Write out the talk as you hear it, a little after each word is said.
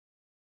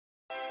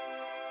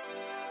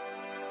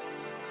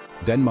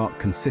Denmark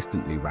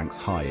consistently ranks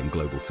high in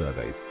global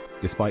surveys.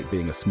 Despite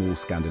being a small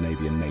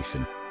Scandinavian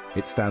nation,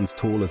 it stands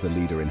tall as a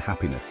leader in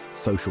happiness,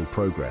 social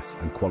progress,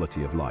 and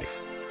quality of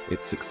life.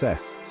 Its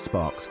success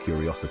sparks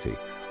curiosity.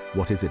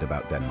 What is it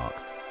about Denmark?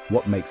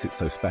 What makes it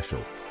so special?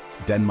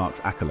 Denmark's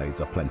accolades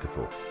are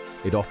plentiful.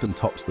 It often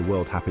tops the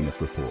World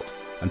Happiness Report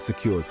and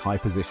secures high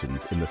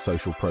positions in the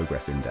Social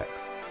Progress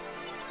Index.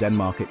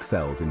 Denmark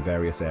excels in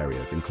various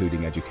areas,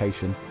 including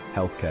education,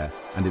 healthcare,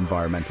 and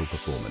environmental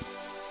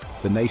performance.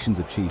 The nation's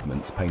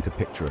achievements paint a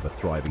picture of a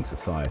thriving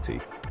society,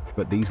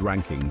 but these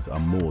rankings are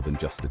more than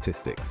just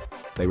statistics.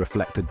 They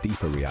reflect a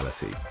deeper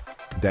reality.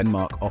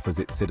 Denmark offers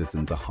its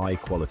citizens a high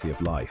quality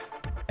of life,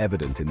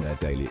 evident in their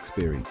daily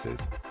experiences.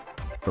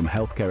 From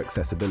healthcare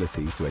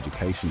accessibility to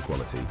education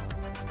quality,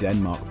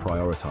 Denmark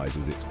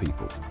prioritizes its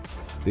people.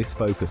 This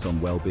focus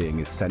on well-being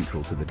is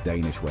central to the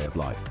Danish way of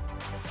life.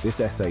 This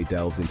essay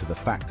delves into the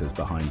factors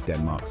behind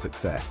Denmark's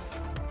success.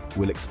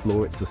 We'll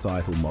explore its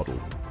societal model,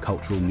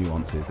 cultural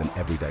nuances, and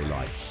everyday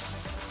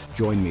life.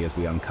 Join me as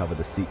we uncover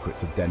the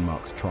secrets of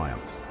Denmark's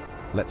triumphs.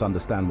 Let's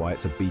understand why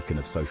it's a beacon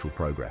of social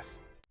progress.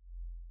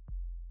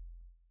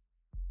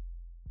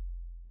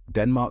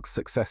 Denmark's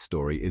success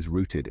story is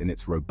rooted in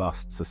its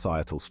robust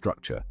societal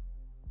structure.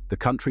 The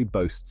country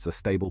boasts a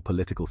stable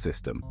political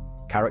system,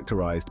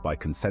 characterized by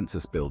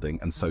consensus building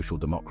and social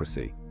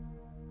democracy.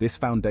 This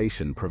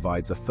foundation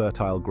provides a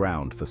fertile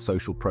ground for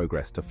social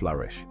progress to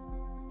flourish.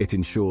 It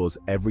ensures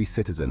every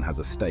citizen has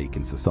a stake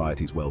in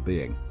society's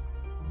well-being.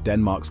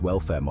 Denmark's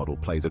welfare model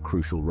plays a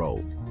crucial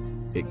role.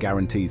 It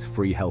guarantees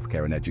free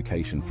healthcare and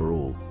education for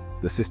all.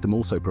 The system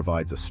also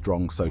provides a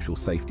strong social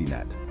safety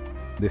net.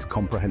 This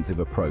comprehensive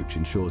approach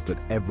ensures that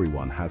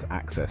everyone has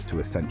access to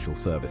essential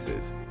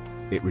services.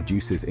 It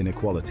reduces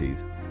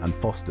inequalities and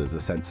fosters a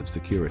sense of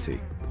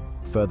security.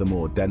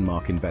 Furthermore,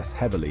 Denmark invests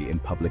heavily in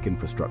public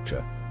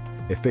infrastructure.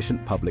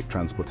 Efficient public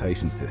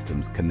transportation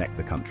systems connect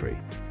the country.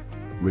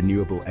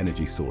 Renewable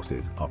energy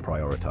sources are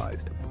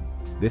prioritized.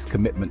 This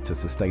commitment to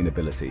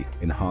sustainability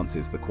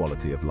enhances the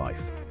quality of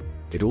life.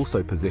 It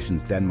also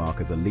positions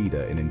Denmark as a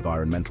leader in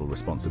environmental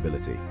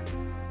responsibility.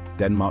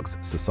 Denmark's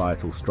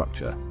societal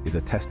structure is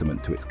a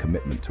testament to its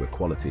commitment to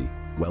equality,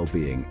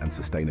 well-being, and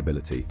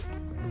sustainability.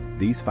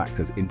 These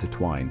factors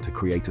intertwine to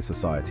create a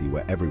society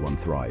where everyone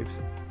thrives.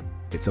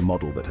 It's a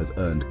model that has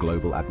earned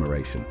global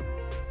admiration.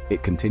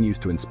 It continues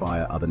to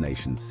inspire other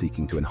nations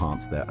seeking to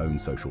enhance their own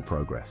social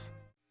progress.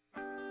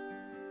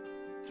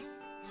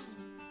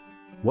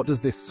 What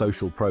does this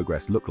social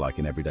progress look like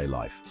in everyday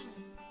life?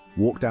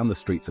 Walk down the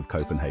streets of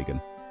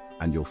Copenhagen,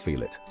 and you'll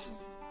feel it.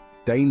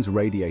 Danes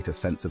radiate a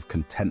sense of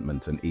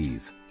contentment and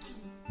ease.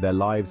 Their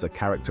lives are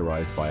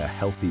characterized by a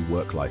healthy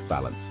work-life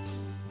balance.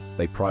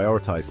 They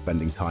prioritize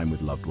spending time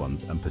with loved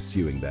ones and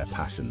pursuing their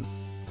passions.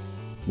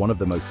 One of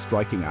the most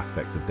striking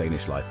aspects of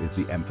Danish life is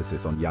the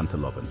emphasis on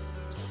janteloven.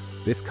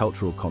 This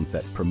cultural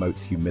concept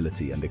promotes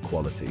humility and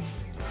equality.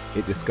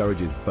 It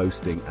discourages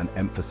boasting and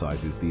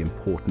emphasizes the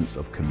importance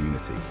of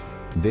community.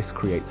 This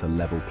creates a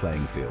level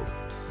playing field.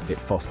 It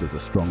fosters a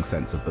strong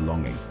sense of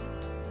belonging.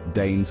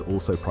 Danes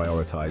also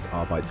prioritize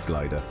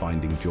arbeidsglæde,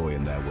 finding joy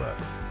in their work.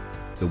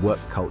 The work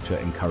culture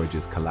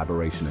encourages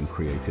collaboration and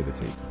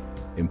creativity.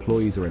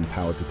 Employees are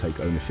empowered to take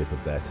ownership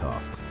of their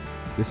tasks.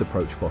 This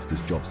approach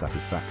fosters job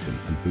satisfaction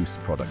and boosts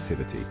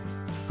productivity.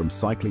 From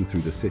cycling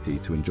through the city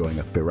to enjoying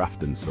a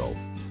fyraftenssol,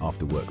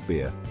 after-work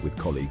beer, with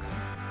colleagues,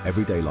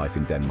 everyday life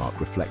in Denmark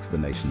reflects the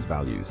nation's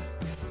values.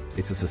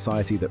 It's a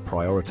society that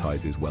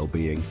prioritizes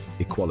well-being,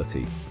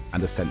 equality,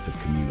 and a sense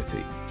of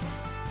community.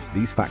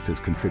 These factors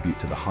contribute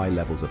to the high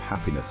levels of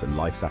happiness and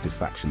life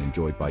satisfaction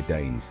enjoyed by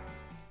Danes.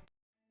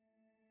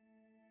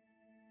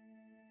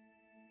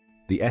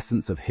 The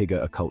essence of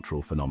hygge, a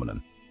cultural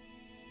phenomenon.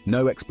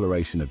 No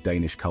exploration of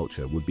Danish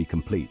culture would be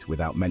complete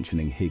without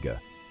mentioning hygge.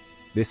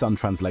 This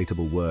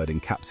untranslatable word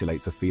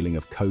encapsulates a feeling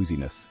of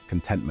coziness,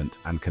 contentment,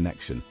 and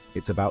connection.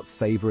 It's about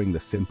savoring the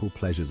simple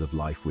pleasures of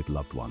life with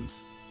loved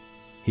ones.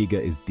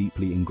 Hygge is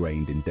deeply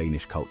ingrained in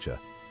Danish culture.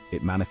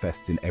 It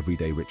manifests in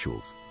everyday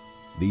rituals.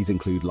 These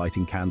include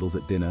lighting candles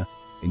at dinner,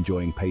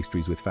 enjoying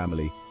pastries with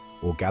family,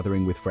 or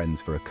gathering with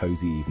friends for a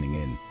cozy evening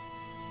in.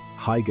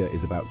 Hygge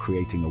is about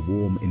creating a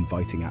warm,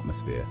 inviting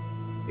atmosphere.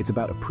 It's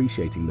about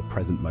appreciating the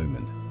present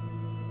moment.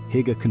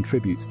 Hygge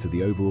contributes to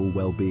the overall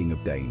well-being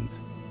of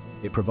Danes.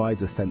 It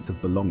provides a sense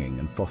of belonging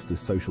and fosters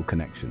social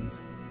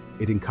connections.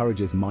 It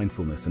encourages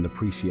mindfulness and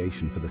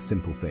appreciation for the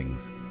simple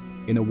things.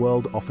 In a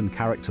world often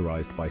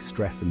characterized by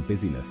stress and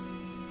busyness,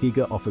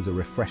 hygge offers a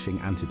refreshing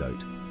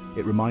antidote.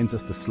 It reminds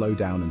us to slow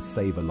down and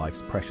savor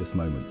life's precious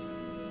moments.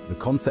 The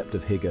concept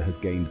of hygge has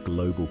gained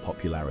global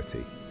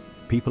popularity.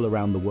 People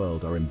around the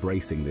world are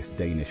embracing this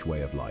Danish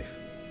way of life.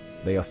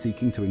 They are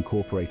seeking to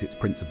incorporate its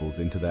principles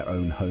into their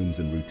own homes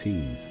and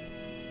routines.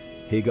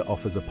 Hygge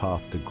offers a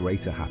path to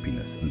greater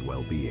happiness and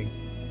well-being.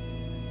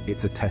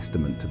 It's a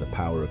testament to the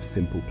power of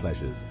simple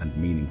pleasures and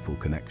meaningful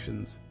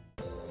connections.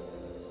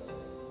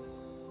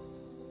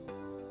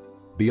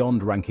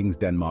 Beyond rankings,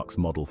 Denmark's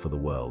model for the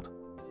world.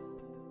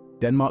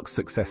 Denmark's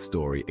success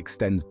story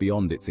extends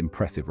beyond its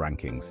impressive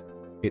rankings.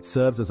 It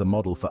serves as a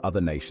model for other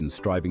nations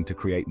striving to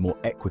create more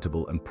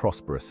equitable and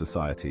prosperous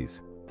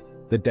societies.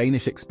 The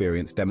Danish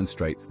experience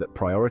demonstrates that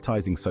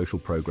prioritizing social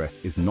progress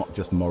is not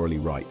just morally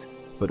right,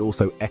 but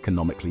also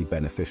economically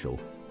beneficial.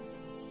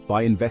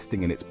 By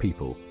investing in its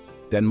people,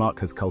 Denmark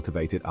has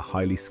cultivated a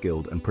highly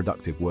skilled and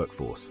productive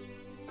workforce.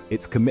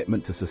 Its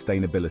commitment to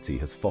sustainability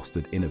has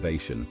fostered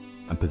innovation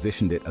and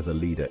positioned it as a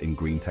leader in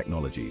green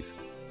technologies.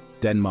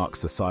 Denmark's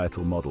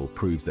societal model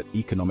proves that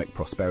economic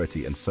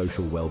prosperity and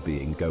social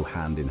well-being go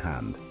hand in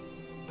hand.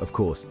 Of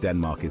course,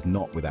 Denmark is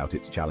not without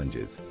its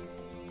challenges.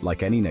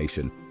 Like any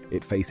nation,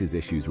 it faces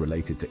issues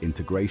related to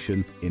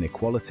integration,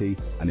 inequality,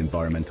 and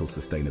environmental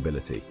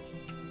sustainability.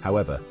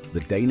 However, the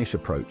Danish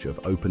approach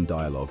of open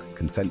dialogue,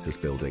 consensus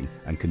building,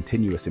 and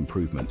continuous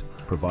improvement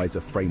provides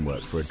a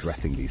framework for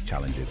addressing these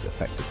challenges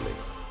effectively.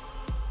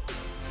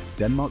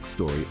 Denmark's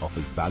story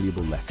offers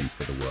valuable lessons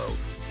for the world.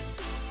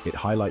 It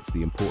highlights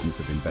the importance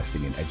of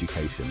investing in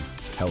education,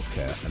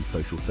 healthcare, and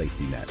social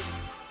safety nets.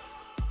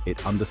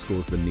 It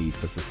underscores the need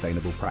for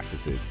sustainable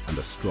practices and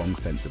a strong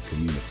sense of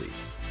community.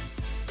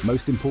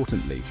 Most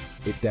importantly,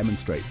 it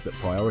demonstrates that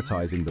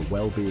prioritizing the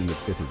well-being of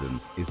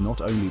citizens is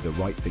not only the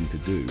right thing to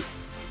do,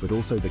 but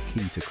also the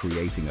key to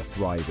creating a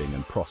thriving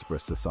and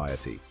prosperous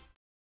society.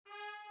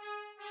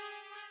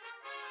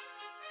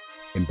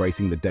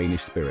 Embracing the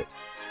Danish spirit,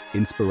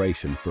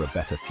 inspiration for a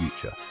better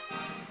future.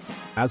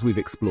 As we've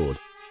explored,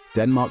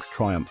 Denmark's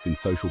triumphs in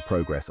social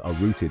progress are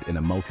rooted in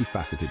a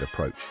multifaceted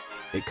approach.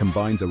 It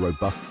combines a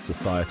robust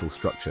societal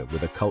structure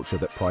with a culture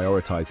that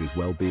prioritizes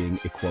well-being,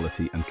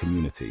 equality, and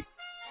community.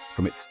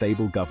 From its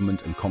stable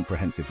government and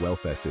comprehensive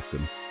welfare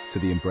system to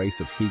the embrace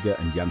of hygge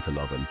and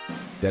janteloven,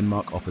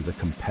 Denmark offers a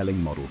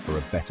compelling model for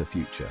a better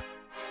future.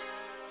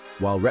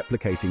 While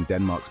replicating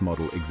Denmark's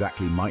model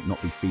exactly might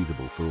not be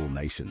feasible for all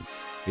nations,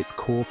 its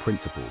core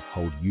principles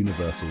hold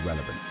universal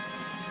relevance.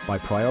 By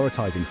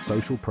prioritizing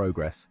social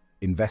progress,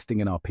 investing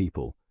in our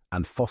people,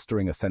 and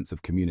fostering a sense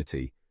of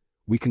community,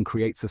 we can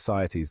create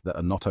societies that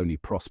are not only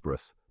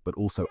prosperous, but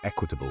also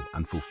equitable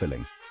and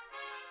fulfilling.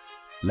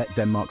 Let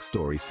Denmark's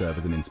story serve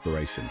as an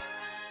inspiration.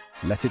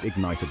 Let it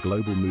ignite a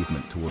global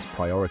movement towards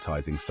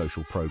prioritizing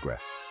social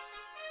progress.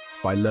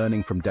 By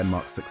learning from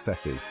Denmark's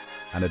successes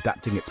and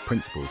adapting its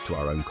principles to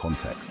our own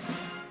context,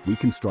 we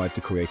can strive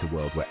to create a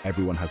world where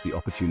everyone has the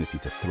opportunity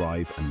to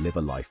thrive and live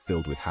a life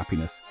filled with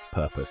happiness,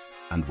 purpose,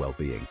 and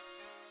well-being.